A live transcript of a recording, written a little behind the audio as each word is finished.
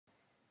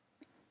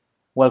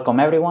Welcome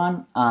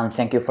everyone, and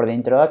thank you for the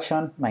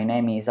introduction. My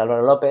name is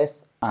Álvaro López,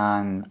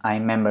 and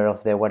I'm member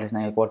of the Wireless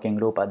Networking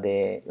Group at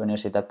the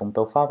Universitat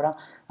Pompeu Fabra,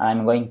 and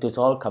I'm going to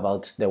talk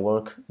about the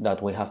work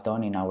that we have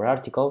done in our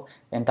article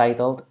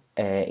entitled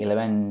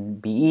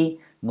 11BE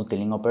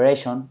Multilink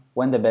Operation,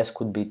 when the best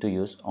could be to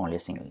use only a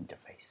single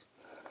interface.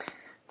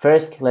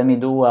 First, let me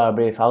do a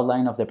brief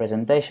outline of the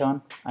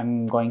presentation.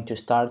 I'm going to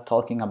start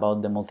talking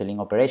about the multilink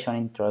operation,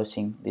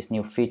 introducing this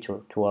new feature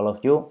to all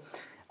of you.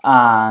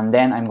 And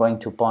then I'm going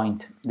to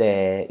point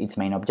its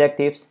main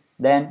objectives.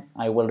 Then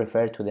I will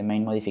refer to the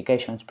main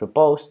modifications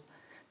proposed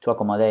to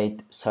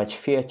accommodate such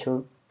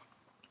feature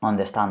on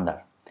the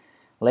standard.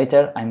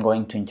 Later, I'm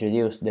going to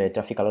introduce the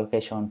traffic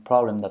allocation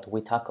problem that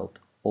we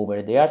tackled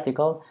over the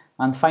article,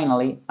 and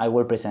finally, I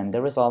will present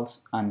the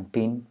results and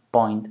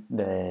pinpoint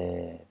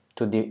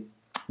to the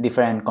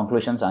different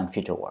conclusions and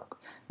future work.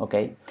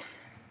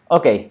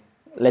 Okay,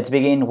 let's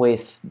begin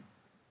with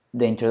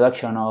the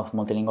introduction of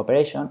multilink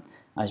operation.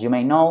 As you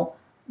may know,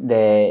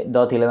 the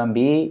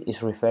 .11BE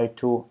is referred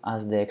to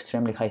as the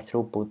Extremely High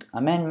Throughput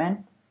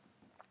Amendment,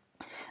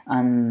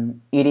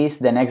 and it is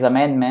the next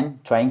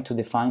amendment trying to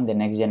define the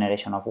next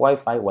generation of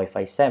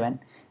Wi-Fi 7,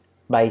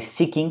 by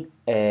seeking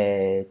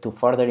to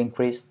further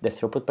increase the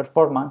throughput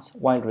performance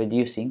while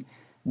reducing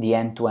the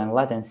end-to-end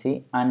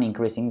latency and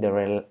increasing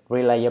the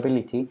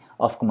reliability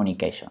of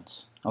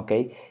communications.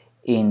 Okay,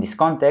 in this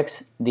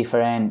context,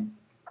 different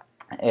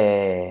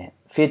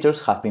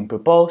features have been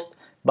proposed,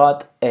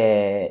 but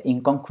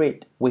in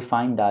concrete, we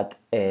find that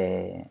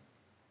the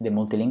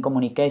multilink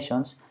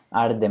communications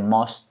are the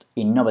most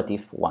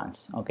innovative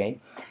ones. Okay,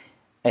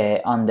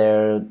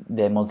 under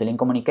the multilink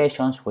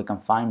communications, we can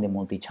find the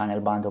multi-channel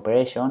band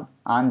operation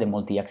and the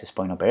multi-access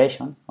point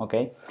operation.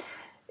 Okay,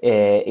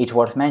 it's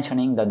worth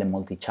mentioning that the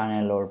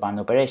multi-channel or band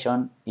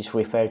operation is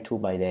referred to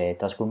by the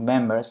task group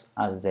members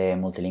as the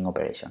multilink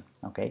operation.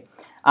 Okay,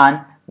 and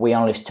we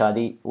only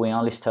study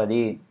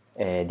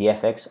the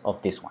effects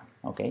of this one.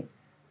 Okay.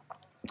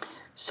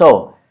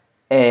 So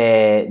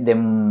the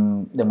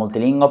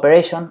multilink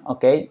operation,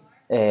 okay,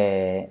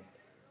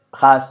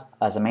 has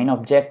as a main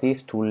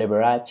objective to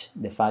leverage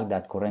the fact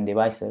that current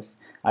devices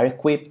are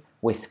equipped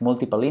with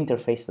multiple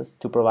interfaces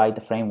to provide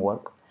a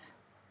framework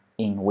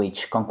in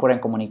which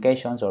concurrent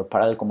communications or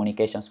parallel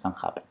communications can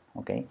happen.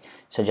 Okay,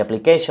 such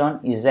application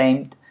is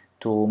aimed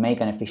to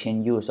make an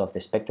efficient use of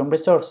the spectrum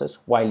resources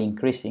while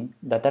increasing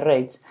data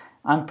rates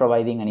and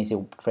providing an easy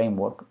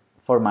framework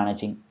for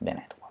managing the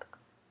network.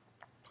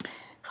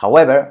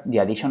 However, the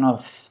addition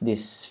of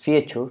this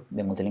feature,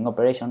 the multilink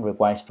operation,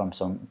 requires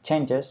some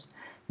changes.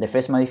 The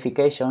first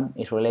modification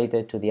is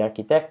related to the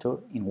architecture,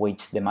 in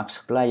which the MAC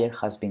supplier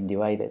has been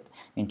divided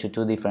into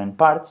two different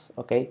parts.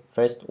 Okay,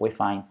 first we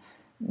find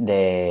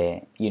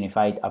the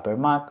unified upper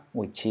MAC,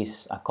 which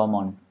is a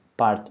common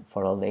part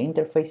for all the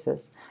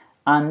interfaces,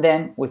 and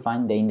then we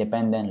find the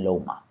independent low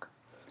MAC.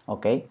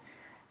 Okay,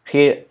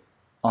 here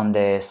on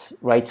the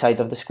right side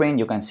of the screen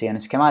you can see a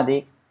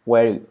schematic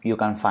where you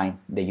can find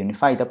the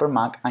unified upper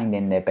MAC and the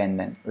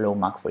independent low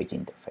MAC for each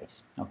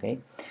interface. Okay,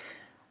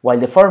 while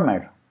the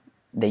former,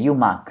 the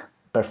UMAC,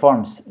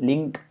 performs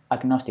link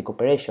agnostic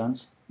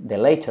operations, the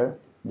latter,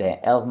 the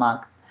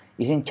LMAC,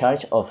 is in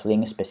charge of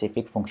link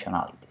specific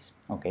functionalities.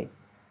 Okay,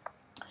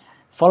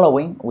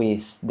 following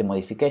with the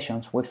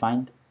modifications, we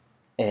find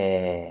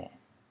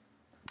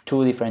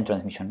two different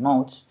transmission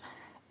modes.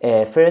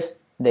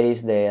 First, there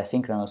is the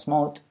asynchronous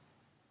mode,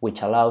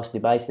 which allows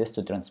devices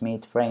to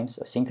transmit frames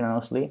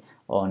asynchronously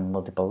on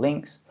multiple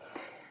links.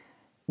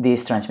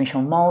 This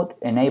transmission mode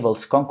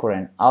enables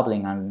concurrent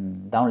uplink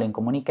and downlink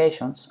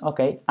communications,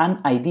 okay, and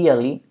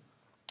ideally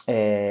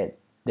the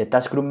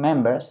task group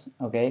members,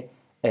 okay,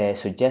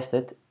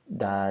 suggested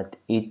that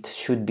it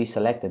should be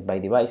selected by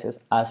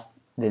devices as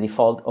the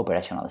default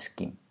operational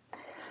scheme.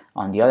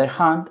 On the other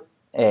hand,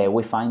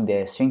 we find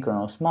the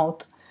synchronous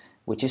mode,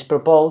 which is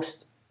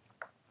proposed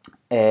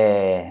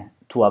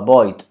to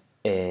avoid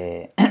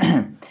the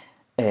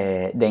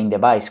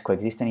in-device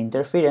coexistent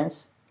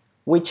interference,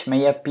 which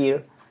may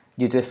appear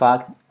due to the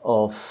fact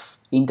of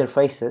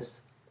interfaces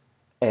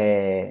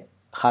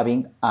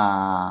having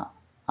not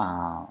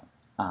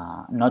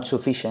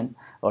sufficient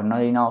or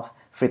not enough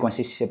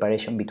frequency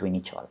separation between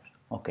each other.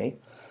 Okay,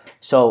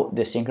 so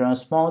the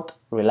synchronous mode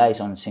relies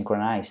on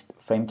synchronized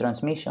frame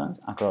transmission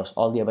across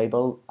all the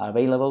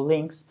available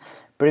links,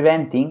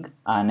 preventing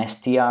an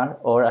STR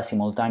or a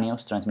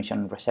simultaneous transmission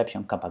and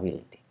reception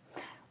capability.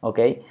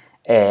 Okay,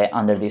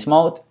 under this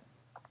mode,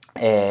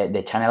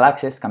 the channel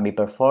access can be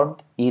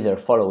performed either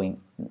following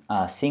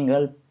a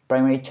single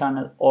primary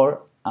channel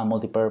or a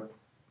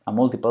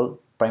multiple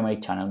primary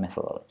channel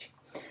methodology.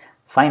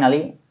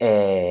 Finally,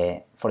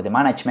 for the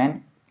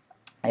management,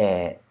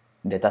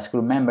 the task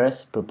group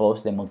members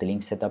propose the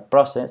multilink setup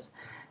process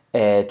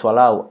to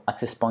allow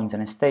access points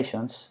and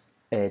stations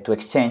to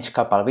exchange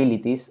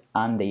capabilities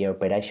and their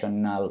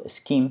operational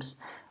schemes,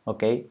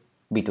 okay,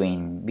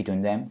 between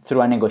them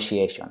through a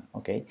negotiation.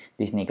 Okay,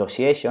 this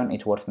negotiation,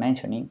 it's worth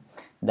mentioning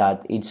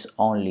that it's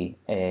only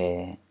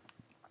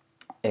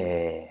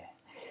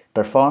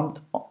performed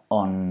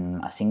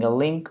on a single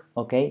link,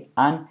 okay,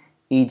 and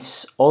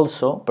it's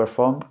also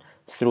performed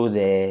through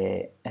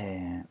the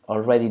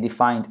already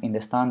defined in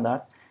the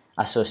standard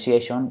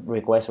association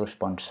request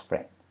response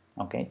frame,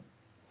 okay.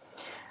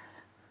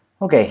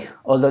 Okay,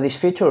 although this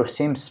feature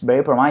seems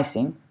very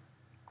promising,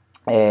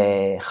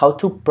 how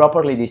to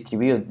properly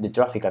distribute the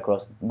traffic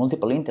across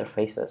multiple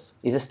interfaces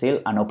is still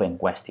an open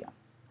question.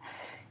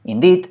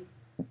 Indeed,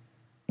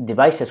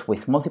 devices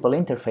with multiple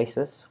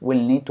interfaces will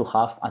need to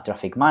have a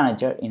traffic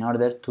manager in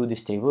order to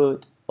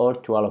distribute or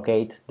to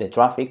allocate the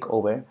traffic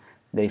over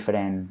the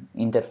different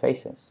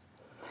interfaces.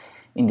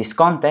 In this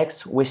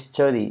context, we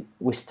studied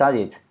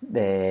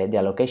the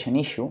allocation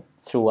issue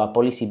through a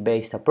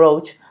policy-based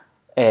approach,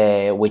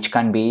 which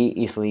can be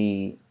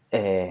easily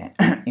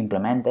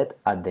implemented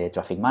at the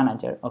traffic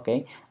manager,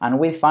 okay? And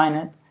we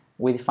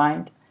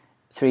defined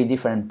three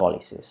different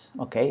policies,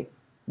 okay?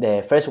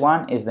 The first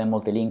one is the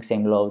multi-link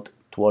same load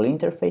to all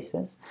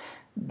interfaces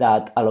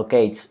that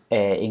allocates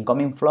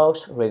incoming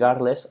flows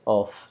regardless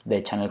of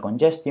the channel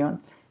congestion.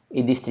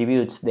 It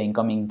distributes the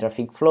incoming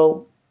traffic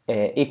flow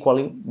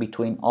equally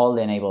between all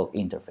the enabled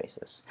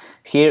interfaces.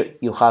 Here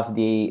you have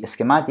the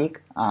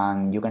schematic,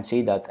 and you can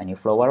see that a new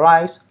flow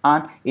arrives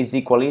and is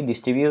equally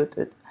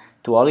distributed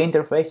to all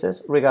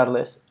interfaces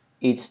regardless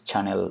its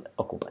channel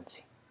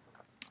occupancy.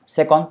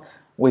 Second,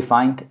 we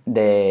find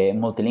the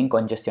multi-link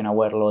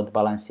congestion-aware load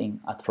balancing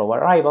at flow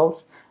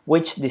arrivals,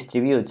 which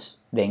distributes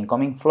the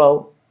incoming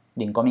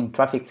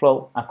traffic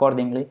flow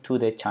accordingly to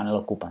the channel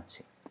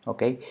occupancy.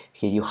 Okay,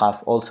 here you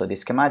have also the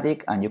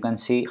schematic, and you can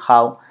see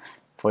how,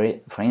 for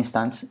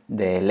instance,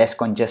 the less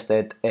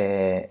congested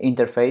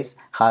interface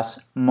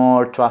has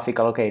more traffic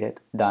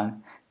allocated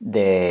than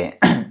the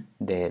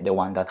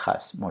one that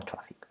has more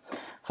traffic.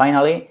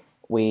 Finally,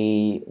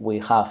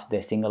 we have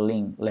the single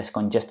link less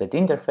congested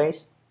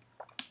interface,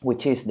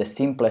 which is the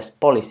simplest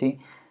policy,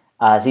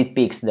 as it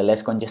picks the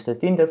less congested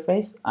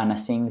interface and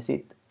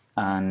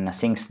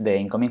assigns the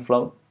incoming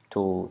flow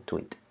to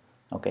it.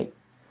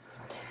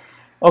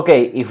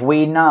 Okay, if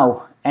we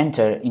now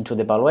enter into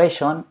the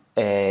evaluation,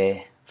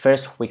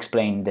 first we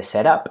explain the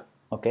setup,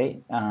 okay,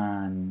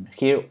 and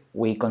here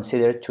we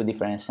consider two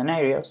different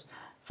scenarios.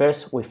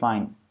 First,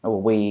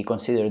 we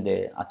consider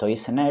a toy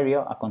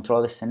scenario, a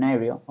control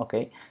scenario,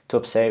 okay, to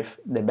observe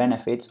the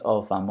benefits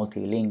of a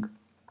multi-link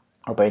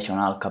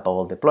operational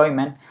capable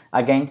deployment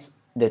against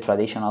the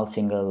traditional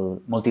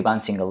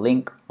multi-band single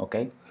link,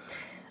 okay.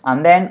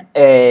 And then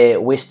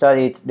we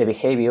studied the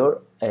behavior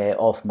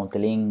of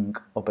multi-link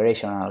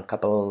operational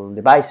capable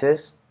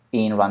devices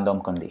in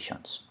random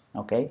conditions,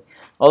 okay.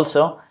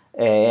 Also,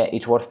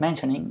 it's worth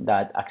mentioning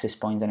that access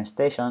points and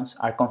stations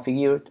are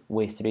configured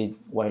with 3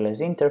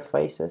 wireless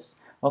interfaces,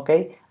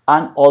 okay,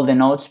 and all the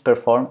nodes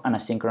perform an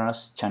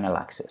asynchronous channel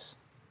access,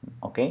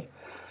 okay.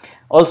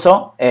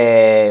 Also,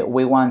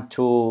 we want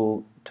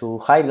to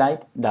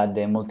highlight that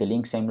the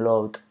multi-link same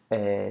load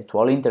to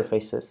all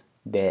interfaces,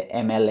 the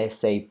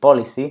MLSA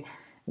policy,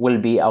 will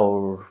be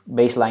our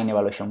baseline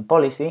evaluation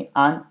policy,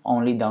 and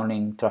only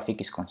downlink traffic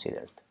is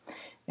considered.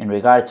 In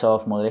regards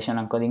of modulation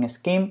and coding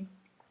scheme,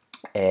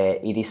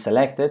 it is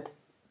selected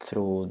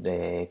through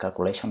the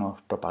calculation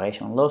of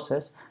propagation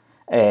losses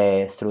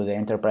through the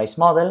enterprise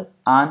model,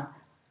 and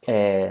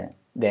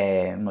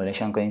the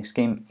modulation and coding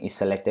scheme is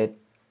selected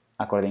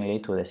accordingly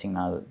to the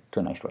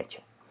signal-to-noise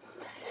ratio.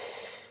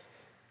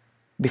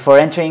 Before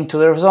entering to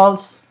the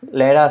results,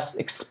 let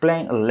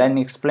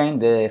me explain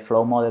the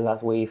flow model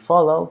that we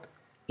followed,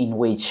 in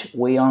which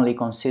we only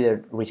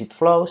considered rigid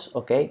flows,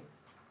 okay,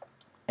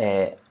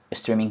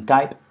 streaming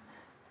type,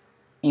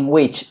 in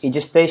which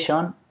each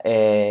station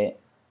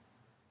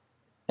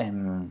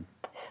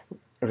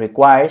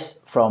requires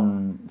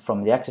from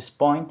the access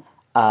point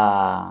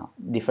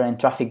different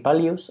traffic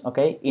values,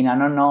 okay, in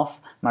an on-off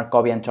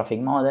Markovian traffic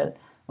model,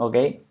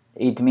 okay.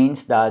 It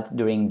means that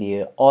during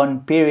the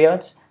on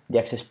periods, the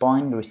access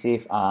point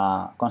receives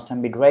a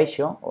constant bit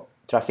ratio or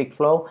traffic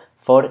flow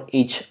for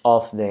each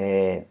of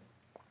the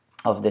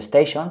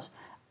stations,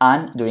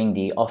 and during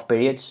the off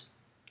periods,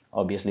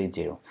 obviously it's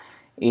 0.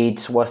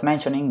 It's worth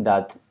mentioning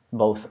that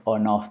both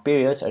on-off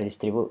periods are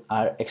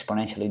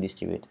exponentially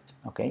distributed,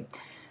 okay.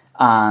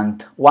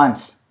 And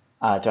once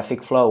a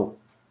traffic flow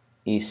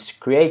is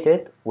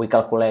created, we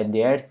calculate the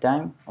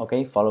airtime,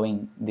 okay,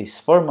 following this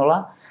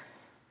formula,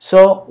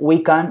 so we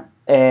can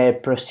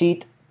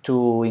proceed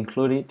to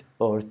include it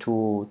or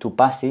to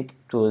pass it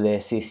to the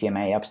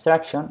CCMA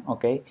abstraction,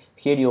 okay.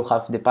 Here you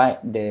have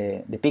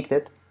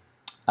depicted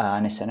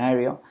a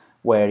scenario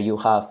where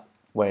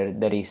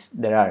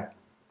there are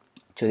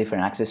 2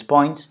 different access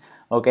points,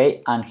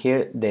 okay, and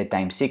here the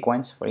time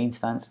sequence, for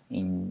instance,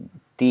 in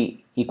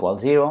t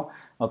equals 0,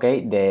 okay,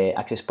 the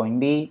access point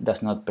B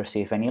does not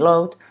perceive any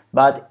load,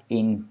 but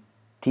in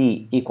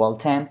t equal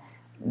 10,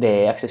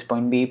 the access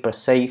point B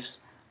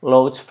perceives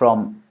loads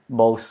from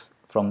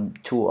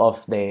 2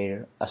 of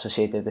their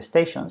associated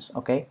stations,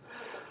 okay.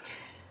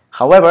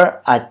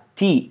 However, at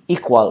t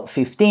equal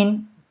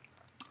 15,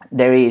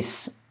 there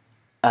is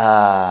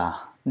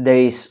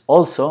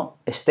also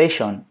a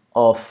station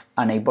of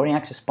a neighboring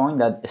access point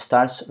that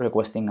starts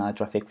requesting a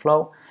traffic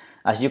flow.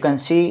 As you can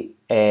see,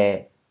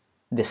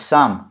 the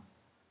sum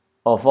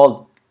of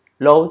all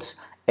loads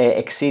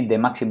exceed the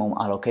maximum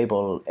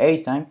allocable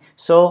airtime,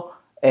 so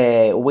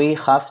we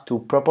have to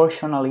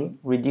proportionally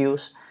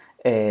reduce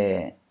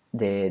the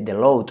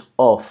load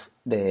of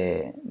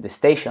the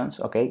stations.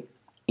 Okay,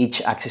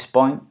 each access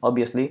point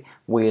obviously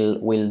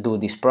will do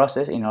this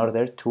process in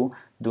order to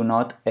do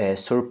not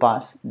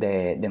surpass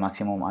the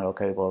maximum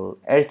allocable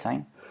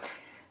airtime,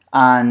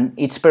 and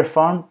it's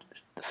performed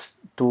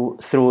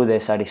through the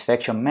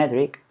satisfaction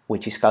metric,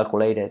 which is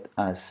calculated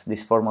as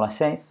this formula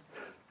says.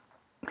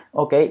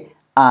 Okay,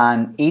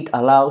 and it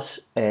allows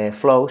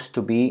flows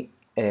to be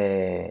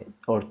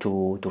or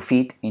to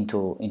fit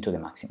into the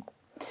maximum.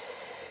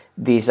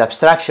 This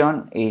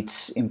abstraction,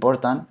 it's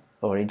important,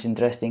 or it's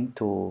interesting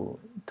to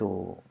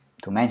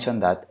mention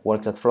that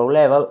works at flow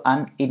level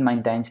and it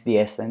maintains the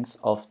essence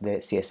of the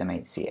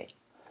CSMA CA.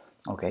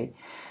 Okay,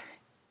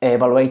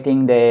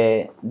 evaluating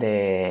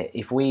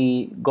if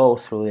we go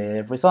through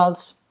the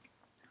results,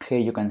 here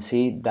you can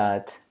see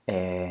that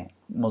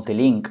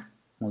multi-link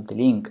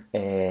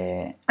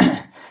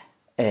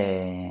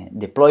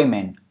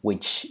deployment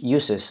which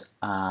uses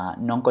a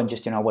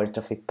non-congestion aware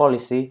traffic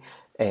policy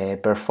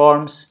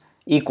performs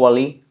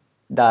equally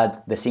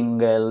that the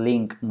single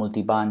link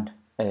multi-band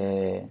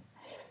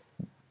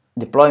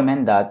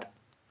deployment that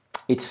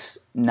it's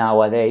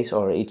nowadays,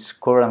 or it's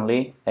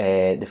currently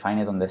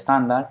defined on the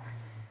standard.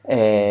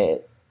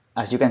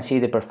 As you can see,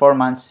 the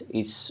performance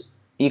is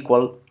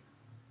equal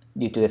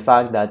due to the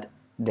fact that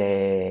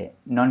the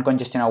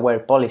non-congestion aware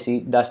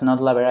policy does not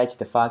leverage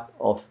the fact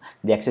of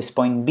the access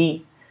point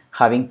B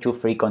having two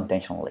free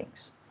contention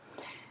links.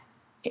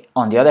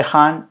 On the other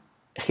hand,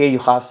 here you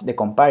have the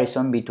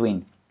comparison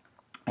between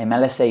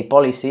MLSA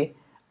policy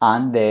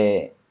and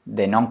the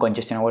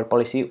non-congestion aware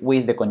policy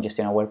with the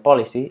congestion aware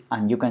policy,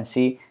 and you can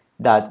see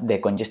that the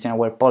congestion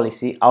aware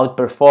policy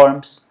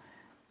outperforms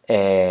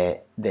the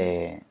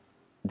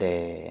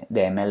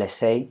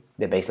MLSA,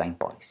 the baseline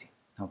policy.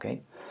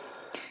 Okay.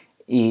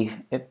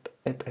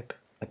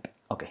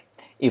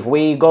 If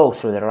we go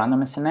through the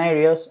random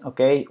scenarios,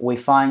 okay, we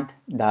find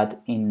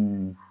that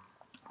in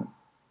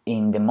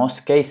the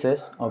most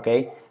cases,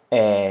 okay,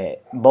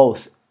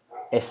 both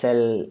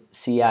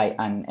SLCI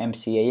and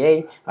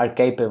MCAA are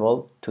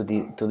capable to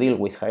deal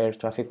with higher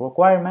traffic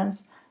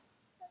requirements,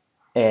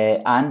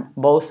 and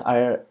both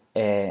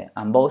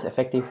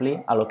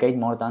effectively allocate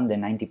more than the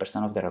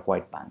 90% of the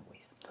required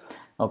bandwidth.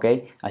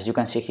 Okay, as you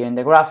can see here in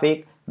the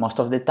graphic, most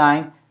of the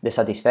time the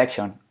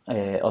satisfaction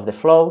of the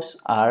flows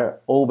are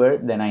over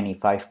the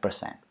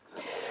 95%.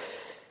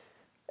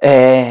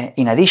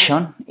 In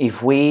addition,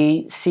 if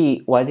we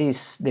see what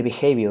is the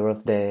behavior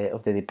of the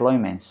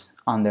deployments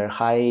on the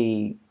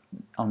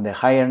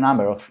higher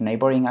number of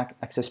neighboring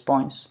access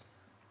points,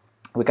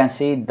 we can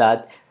see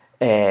that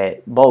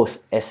both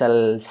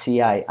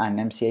SLCI and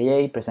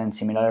MCAA present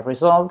similar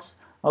results.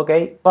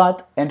 Okay,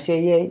 but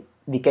MCAA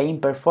decay in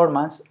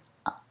performance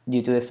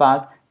due to the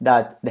fact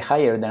that the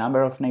higher the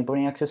number of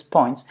neighboring access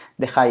points,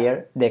 the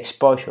higher the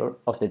exposure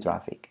of the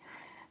traffic.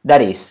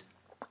 That is,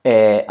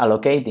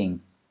 allocating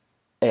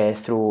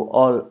through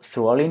all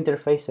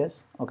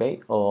interfaces,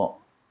 okay, or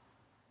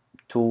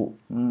to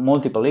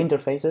multiple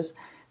interfaces,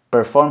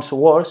 performs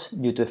worse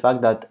due to the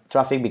fact that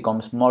traffic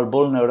becomes more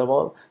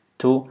vulnerable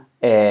to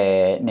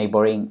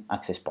neighboring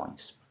access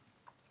points.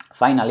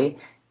 Finally,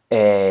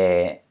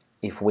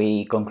 if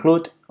we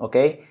conclude,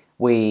 okay,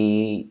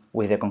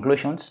 with the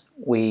conclusions,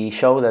 we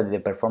show that the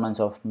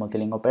performance of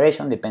multi-link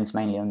operation depends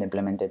mainly on the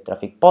implemented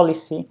traffic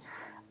policy,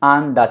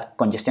 and that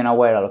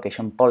congestion-aware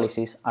allocation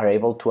policies are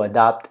able to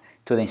adapt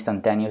to the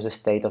instantaneous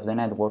state of the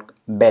network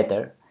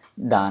better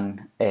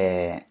than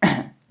the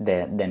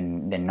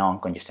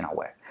non-congestion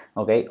aware.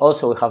 Okay.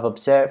 Also, we have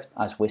observed,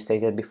 as we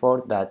stated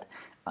before, that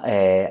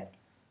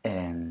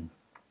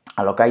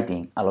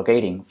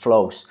allocating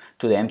flows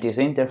to the MTS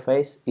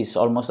interface is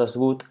almost as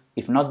good,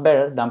 if not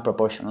better, than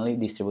proportionally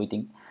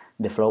distributing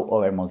the flow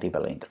over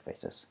multiple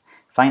interfaces.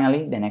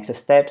 Finally, the next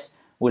steps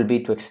will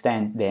be to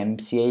extend the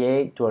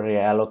MCAA to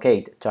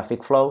reallocate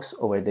traffic flows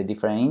over the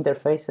different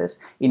interfaces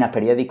in a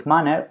periodic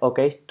manner,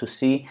 okay, to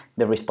see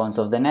the response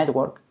of the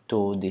network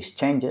to these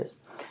changes.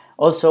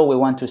 Also, we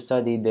want to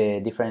study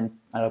the different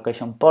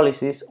allocation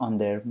policies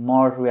under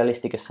more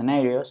realistic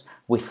scenarios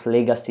with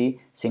legacy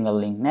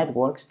single-link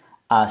networks,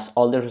 as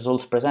all the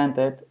results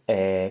presented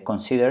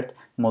considered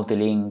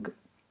multi-link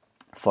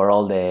for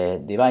all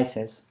the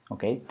devices.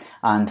 Okay,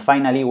 and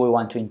finally, we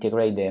want to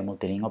integrate the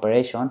multi-link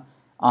operation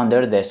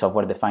under the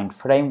software-defined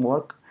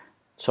framework,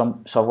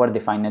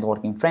 software-defined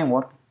networking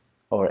framework,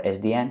 or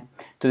SDN,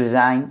 to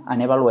design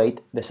and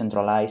evaluate the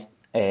centralized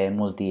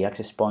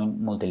multi-access point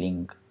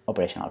multi-link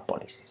operational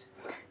policies.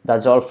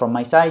 That's all from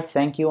my side.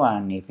 Thank you,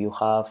 and if you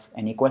have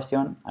any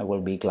question, I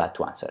will be glad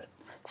to answer.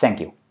 Thank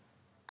you.